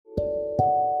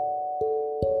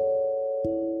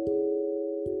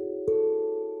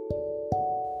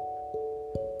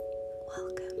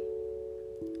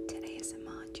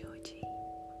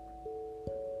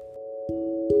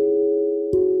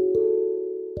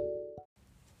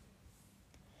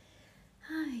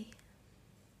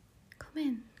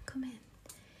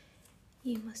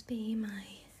You must be my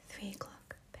 3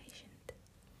 o'clock patient.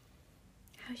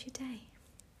 How's your day?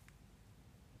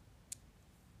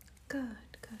 Good.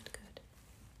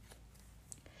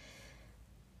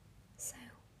 So,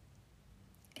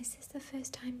 is this the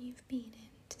first time you've been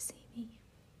in to see me?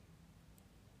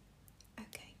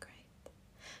 Okay, great.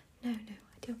 No,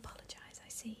 I do apologise. I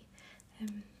see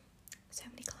so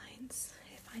many clients.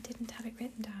 If I didn't have it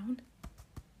written down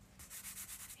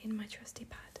in my trusty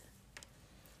pad,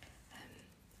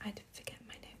 I'd forget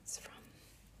my notes from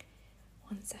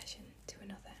one session to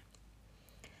another.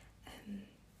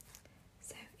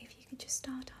 So if you could just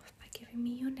start off by giving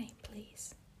me your name,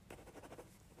 please.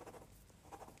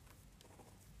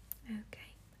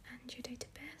 Okay, and your date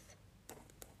of birth.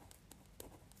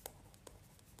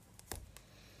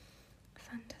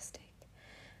 Fantastic.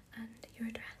 And your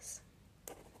address.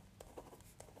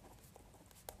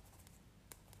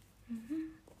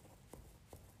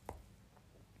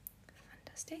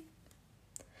 Fantastic.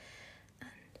 And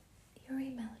your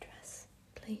email address,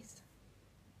 please.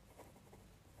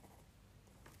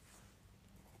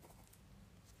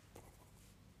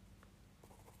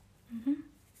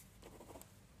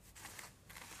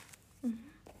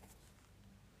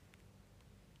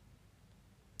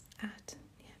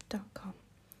 @.com.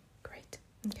 Great.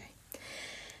 Okay.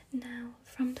 Now,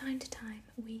 from time to time,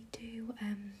 we do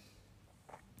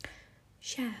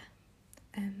share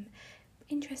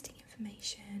interesting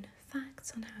information,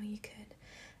 facts on how you could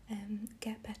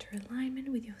get better alignment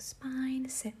with your spine,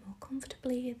 sit more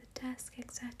comfortably at the desk,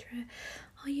 etc.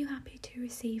 Are you happy to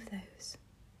receive those?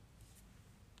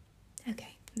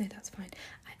 Okay, no, that's fine.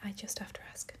 I just have to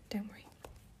ask, don't worry.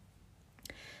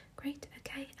 Great,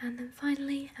 okay, and then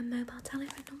finally, a mobile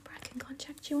telephone number I can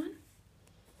contact you on.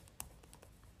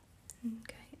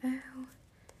 Okay,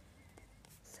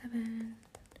 7.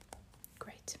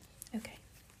 Great, okay,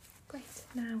 great.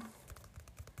 Now,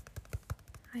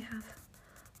 I have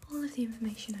all of the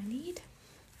information I need.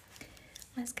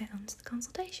 Let's get on to the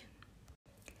consultation.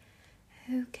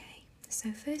 Okay,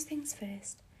 so first things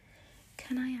first,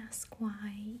 can I ask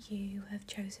why you have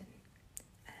chosen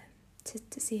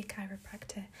to see a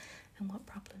chiropractor and what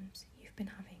problems you've been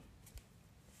having?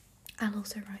 I'll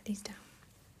also write these down.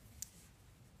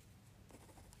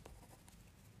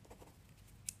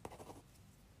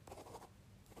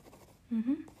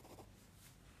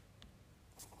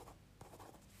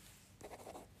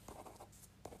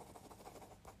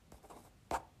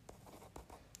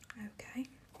 Okay.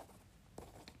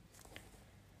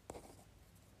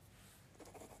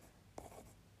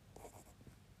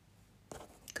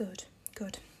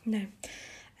 Good. No,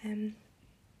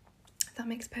 that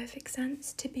makes perfect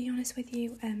sense. To be honest with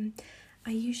you, I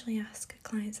usually ask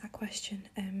clients that question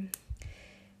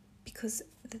because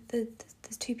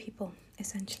there's 2 people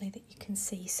essentially that you can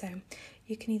see. So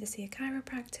you can either see a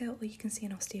chiropractor or you can see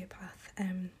an osteopath.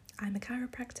 I'm a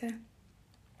chiropractor,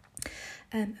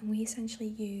 and we essentially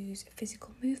use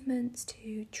physical movements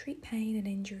to treat pain and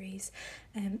injuries.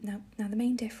 Now the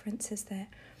main difference is that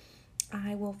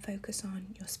I will focus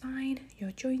on your spine,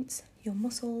 your joints, your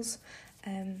muscles.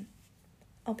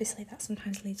 Obviously that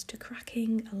sometimes leads to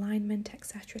cracking, alignment,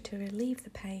 etc. to relieve the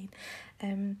pain.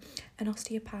 An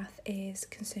osteopath is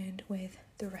concerned with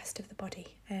the rest of the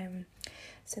body.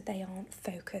 So they aren't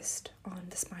focused on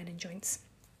the spine and joints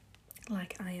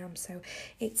like I am. So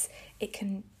it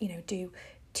can, do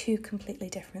 2 completely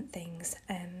different things.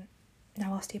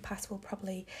 Now osteopaths will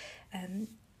probably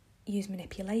use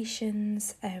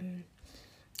manipulations,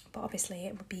 but obviously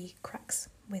it would be cracks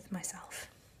with myself.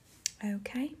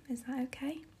 Okay, is that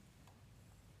okay?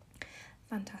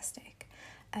 Fantastic.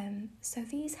 So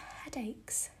these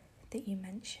headaches that you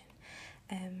mention,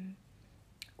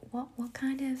 what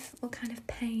kind of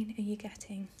pain are you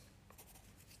getting?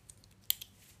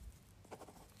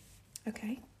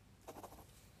 Okay.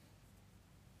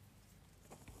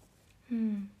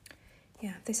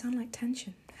 Yeah, they sound like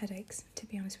tension headaches, to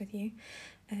be honest with you.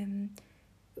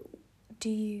 Do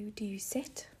you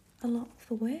sit a lot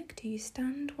for work? Do you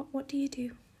stand? What do you do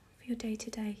for your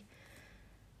day-to-day?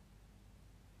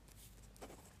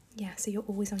 Yeah, so you're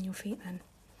always on your feet then.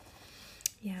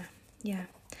 Yeah.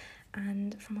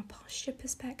 And from a posture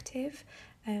perspective,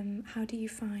 how do you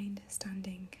find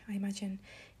standing? I imagine,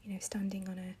 standing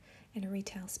in a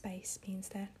retail space means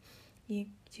that do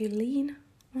you lean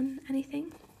on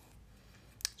anything?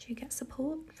 Do you get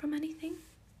support from anything?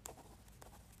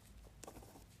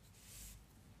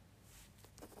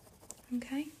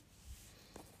 Okay.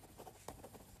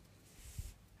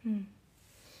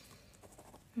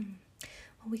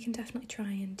 Well, we can definitely try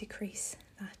and decrease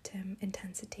that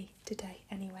intensity today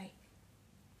anyway.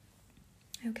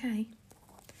 Okay.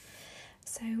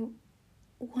 So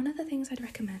one of the things I'd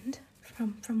recommend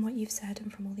from what you've said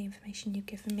and from all the information you've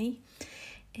given me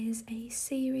is a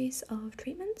series of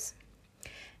treatments.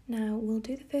 Now, we'll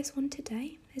do the first one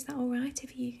today. Is that all right?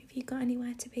 Have you got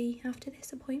anywhere to be after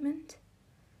this appointment?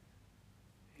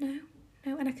 No,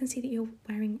 and I can see that you're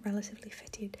wearing relatively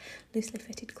loosely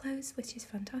fitted clothes, which is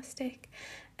fantastic.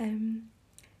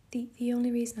 The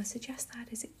only reason I suggest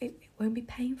that is it won't be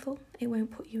painful. It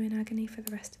won't put you in agony for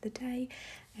the rest of the day,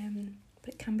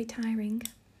 but it can be tiring.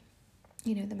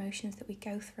 You know, the motions that we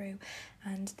go through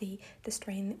and the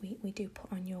strain that we do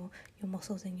put on your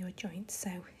muscles and your joints. So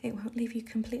it won't leave you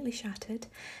completely shattered,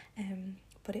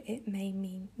 but it may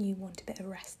mean you want a bit of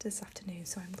rest this afternoon.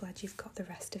 So I'm glad you've got the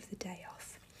rest of the day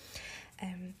off.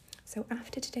 So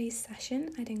after today's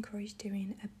session, I'd encourage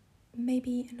doing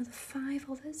maybe another 5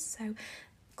 others. So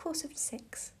a course of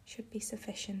 6 should be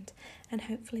sufficient. And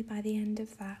hopefully by the end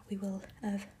of that, we will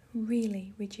have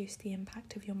really reduced the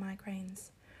impact of your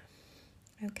migraines.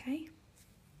 Okay,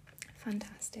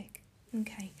 fantastic.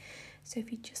 Okay, so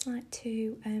if you'd just like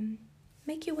to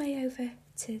make your way over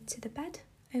to the bed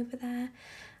over there,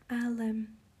 I'll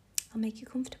make you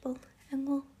comfortable and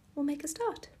we'll make a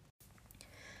start.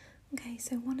 Okay,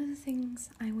 so one of the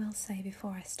things I will say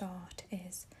before I start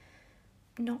is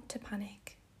not to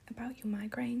panic about your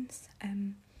migraines.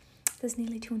 There's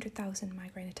nearly 200,000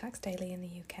 migraine attacks daily in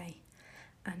the UK,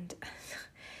 and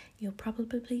you'll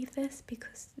probably believe this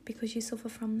because you suffer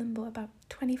from them, but about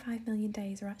 25 million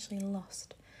days are actually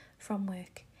lost from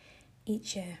work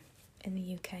each year in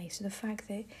the UK. So the fact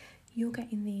that you're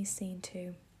getting these seen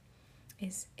too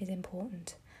is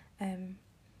important.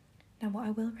 Now what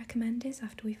I will recommend is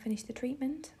after we finish the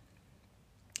treatment,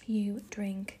 you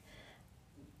drink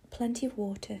plenty of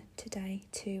water today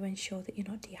to ensure that you're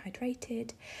not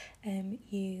dehydrated.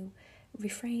 You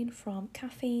refrain from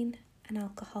caffeine and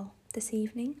alcohol this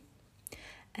evening.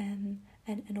 And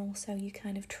also you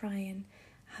kind of try and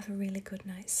have a really good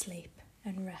night's sleep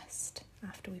and rest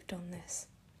after we've done this.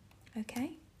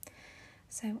 Okay?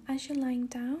 So as you're lying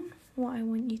down, what I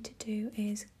want you to do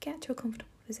is get to a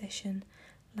comfortable position,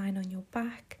 lying on your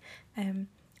back. I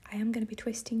am going to be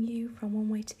twisting you from one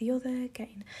way to the other,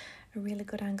 getting a really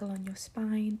good angle on your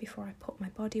spine before I put my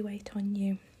body weight on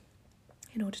you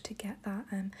in order to get that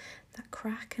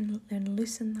crack and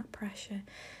loosen that pressure.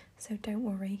 So don't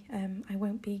worry, I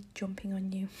won't be jumping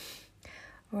on you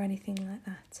or anything like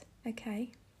that,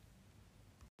 okay?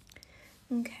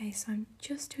 Okay, so I'm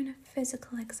just doing a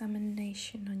physical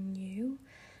examination on you.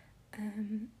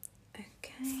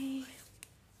 Okay.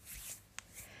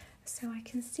 So I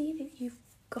can see that you've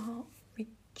got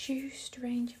reduced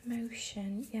range of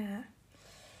motion, yeah,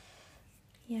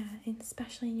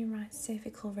 especially in your right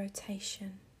cervical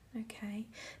rotation, okay?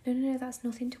 No, that's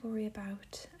nothing to worry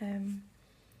about.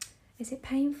 Is it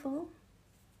painful?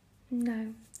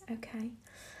 No, okay.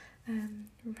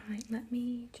 Right, let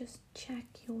me just check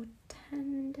your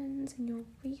tendons and your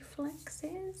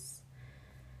reflexes.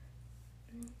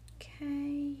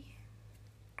 Okay.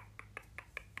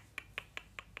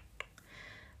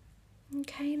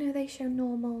 Okay, no, they show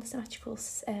normal symmetrical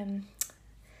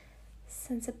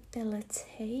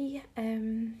sensibility.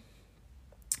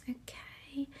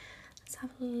 Okay, let's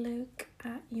have a look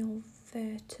at your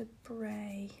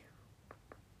vertebrae.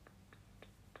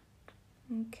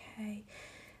 Okay,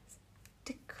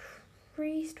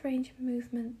 decreased range of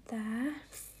movement there.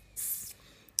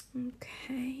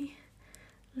 Okay,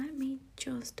 let me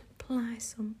just apply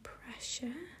some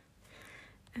pressure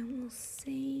and we'll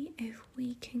see if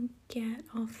we can get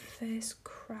our first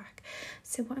crack.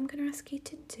 So what I'm going to ask you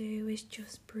to do is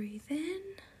just breathe in,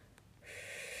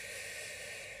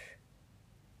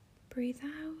 breathe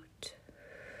out,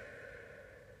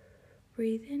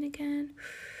 breathe in again.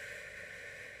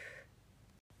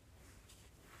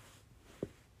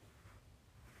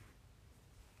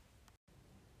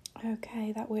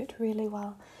 Okay, that worked really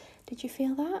well. Did you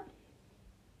feel that?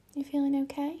 You feeling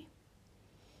okay?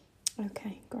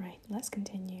 Okay, great. Let's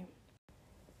continue.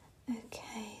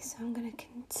 Okay, so I'm going to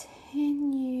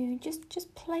continue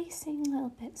just placing little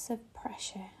bits of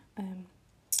pressure. And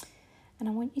I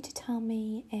want you to tell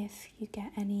me if you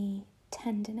get any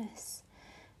tenderness.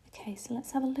 Okay, so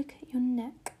let's have a look at your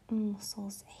neck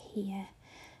muscles here.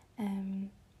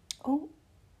 Oh,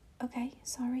 okay,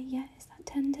 sorry, yeah, is that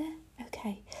tender?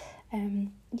 Okay,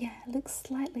 yeah, it looks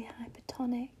slightly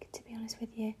hypertonic, to be honest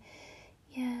with you.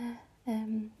 Yeah,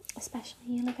 especially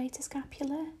your levator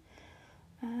scapula.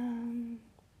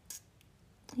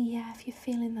 Yeah, if you're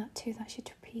feeling that too, that's your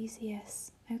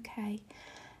trapezius. Okay.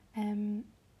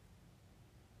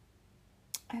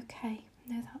 Okay,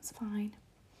 no, that's fine.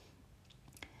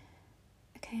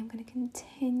 Okay, I'm going to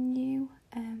continue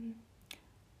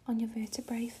on your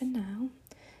vertebrae for now.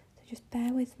 So just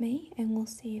bear with me and we'll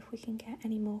see if we can get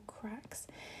any more cracks.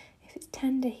 If it's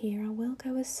tender here, I will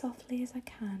go as softly as I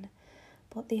can,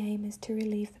 but the aim is to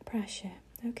relieve the pressure,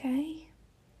 okay?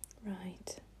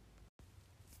 Right.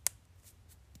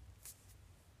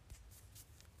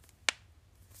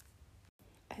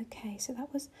 Okay, so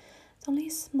it's only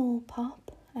a small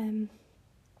pop,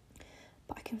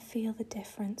 but I can feel the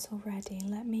difference already.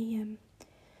 Let me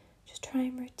just try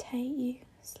and rotate you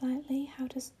slightly. How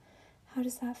does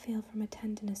that feel from a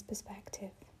tenderness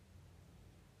perspective?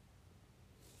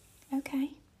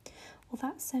 Okay, well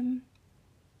that's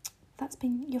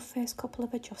been your first couple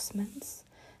of adjustments.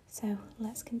 So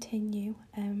let's continue.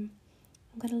 I'm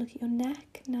going to look at your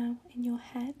neck now in your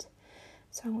head.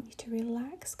 So I want you to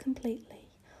relax completely,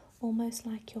 almost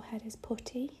like your head is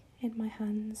putty in my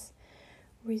hands.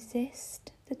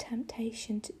 Resist the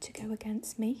temptation to go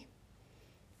against me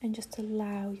and just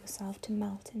allow yourself to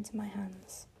melt into my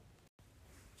hands.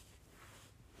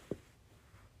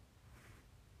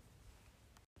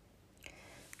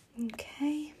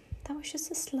 Okay, that was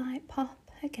just a slight pop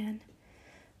again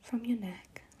from your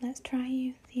neck. Let's try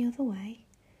you the other way.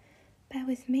 Bear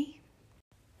with me.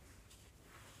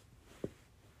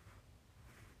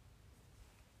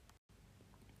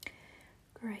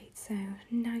 Great, so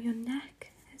now your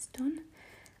neck is done.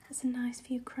 That's a nice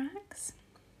few cracks.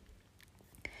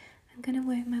 I'm going to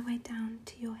work my way down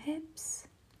to your hips.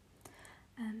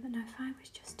 And now if I was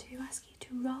just to ask you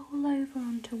to roll over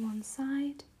onto one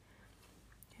side.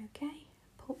 Okay,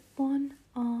 put one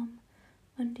arm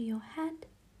under your head,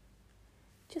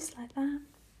 just like that.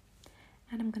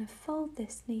 And I'm going to fold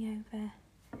this knee over.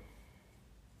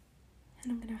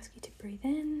 And I'm going to ask you to breathe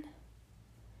in.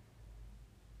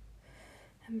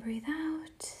 And breathe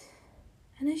out.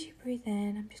 And as you breathe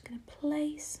in, I'm just going to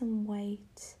place some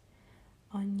weight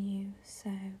on you. So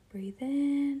breathe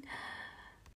in.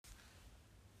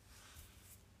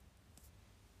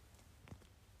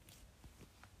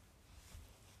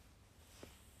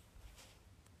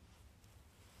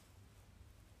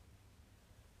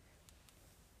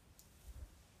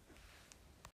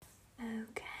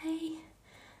 Okay,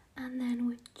 and then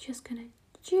we're just going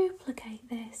to duplicate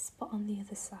this but on the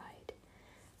other side.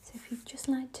 So if you'd just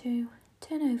like to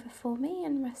turn over for me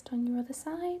and rest on your other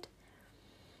side,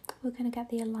 we're going to get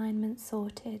the alignment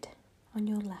sorted on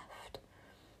your left.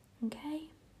 Okay,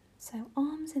 so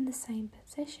arms in the same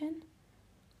position.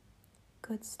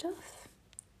 Good stuff.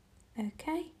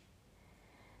 Okay,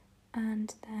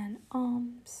 and then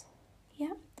arms,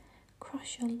 yep,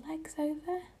 cross your legs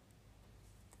over.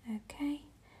 Okay,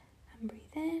 and breathe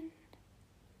in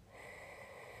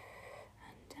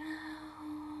and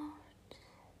out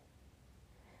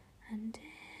and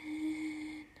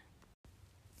in.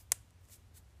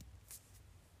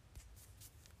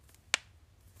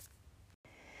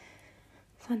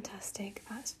 Fantastic,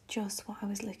 that's just what I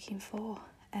was looking for.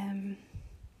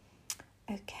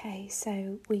 Okay,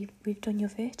 so we've done your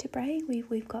vertebrae,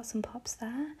 we've got some pops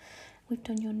there. We've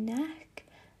done your neck.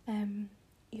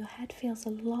 Your head feels a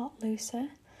lot looser.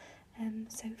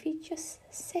 So if you just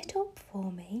sit up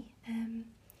for me and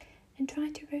try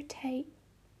to rotate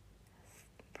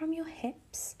from your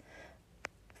hips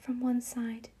from one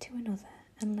side to another,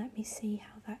 and let me see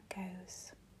how that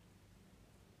goes.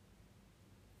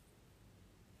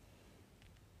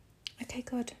 Okay,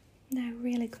 good. No,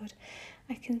 really good.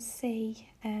 I can see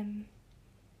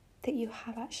that you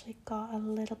have actually got a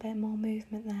little bit more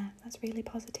movement there. That's really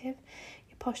positive.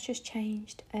 Your posture's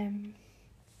changed.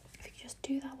 If you just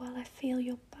do that while I feel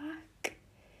your back.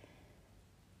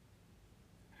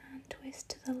 And twist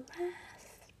to the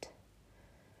left.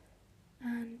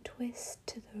 And twist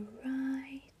to the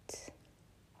right.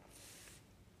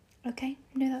 Okay,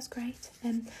 no, that's great.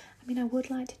 I would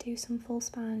like to do some full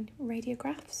span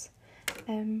radiographs.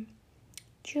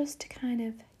 Just to kind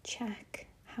of check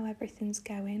how everything's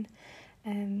going.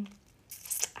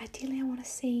 Ideally I want to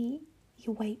see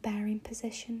your weight bearing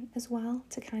position as well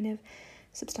to kind of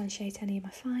substantiate any of my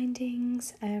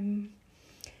findings,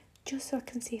 just so I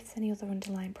can see if there's any other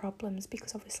underlying problems,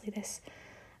 because obviously this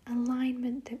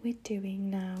alignment that we're doing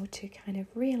now to kind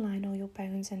of realign all your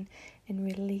bones and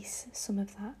release some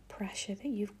of that pressure that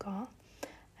you've got,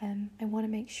 I want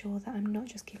to make sure that I'm not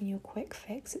just giving you a quick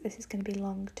fix, that this is going to be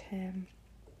long term.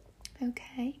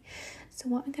 Okay, so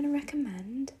what I'm going to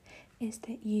recommend is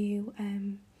that we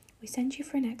send you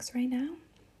for an x-ray now.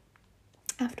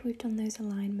 After we've done those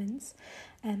alignments,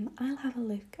 I'll have a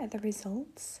look at the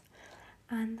results,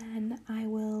 and then I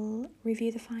will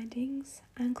review the findings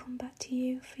and come back to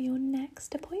you for your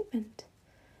next appointment.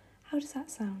 How does that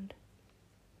sound?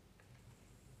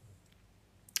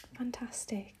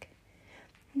 Fantastic.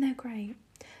 No, great.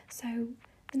 So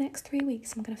the next 3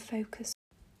 weeks I'm going to focus.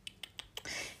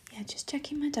 Yeah, just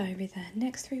checking my diary there.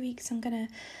 Next 3 weeks I'm going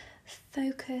to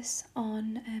focus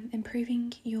on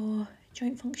improving your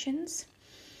joint functions.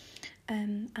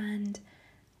 And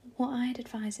what I'd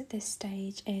advise at this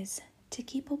stage is to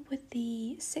keep up with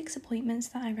the 6 appointments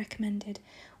that I recommended.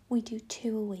 We do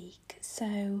 2 a week.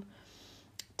 So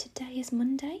today is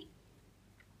Monday.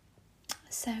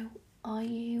 So are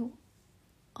you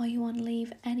on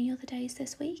leave any other days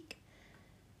this week?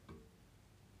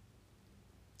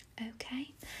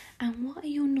 Okay. And what are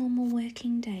your normal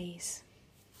working days?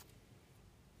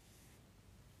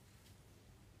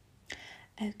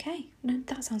 Okay, no,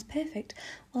 that sounds perfect.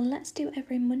 Well, let's do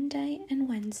every Monday and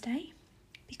Wednesday,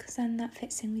 because then that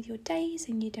fits in with your days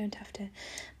and you don't have to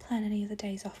plan any other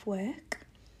days off work.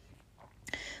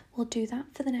 We'll do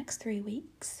that for the next 3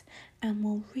 weeks and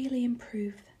we'll really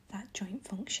improve that joint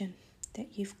function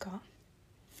that you've got.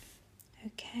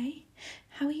 Okay,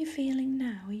 how are you feeling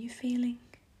now? Are you feeling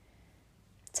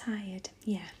tired?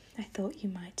 Yeah, I thought you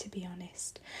might, to be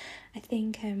honest. I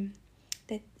think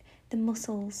that the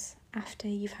muscles after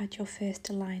you've had your first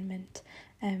alignment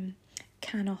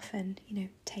can often,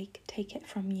 take it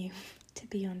from you, to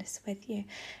be honest with you.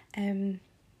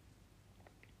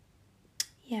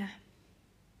 Yeah.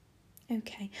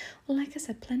 Okay. Well, like I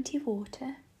said, plenty of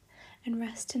water and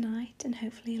rest tonight, and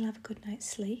hopefully you'll have a good night's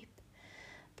sleep.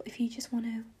 But if you just want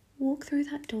to walk through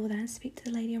that door there and speak to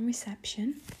the lady on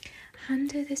reception,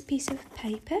 hand her this piece of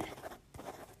paper.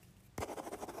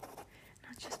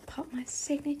 I'll just pop my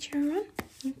signature on.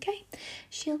 Okay.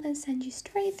 She'll then send you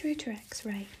straight through to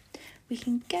X-ray. We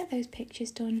can get those pictures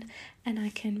done and I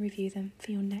can review them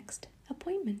for your next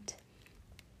appointment.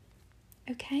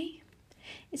 Okay?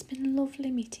 It's been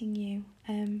lovely meeting you.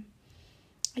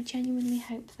 I genuinely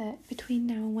hope that between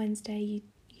now and Wednesday you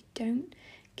don't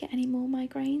get any more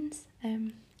migraines.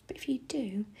 But if you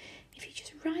do, if you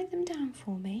just write them down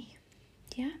for me,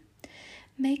 yeah?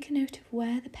 Make a note of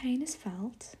where the pain is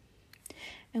felt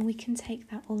and we can take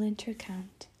that all into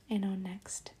account in our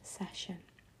next session.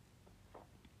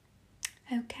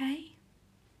 Okay?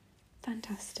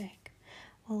 Fantastic.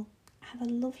 Well, have a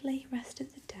lovely rest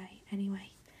of the day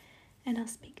anyway, and I'll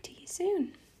speak to you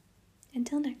soon.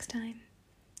 Until next time,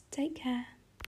 take care.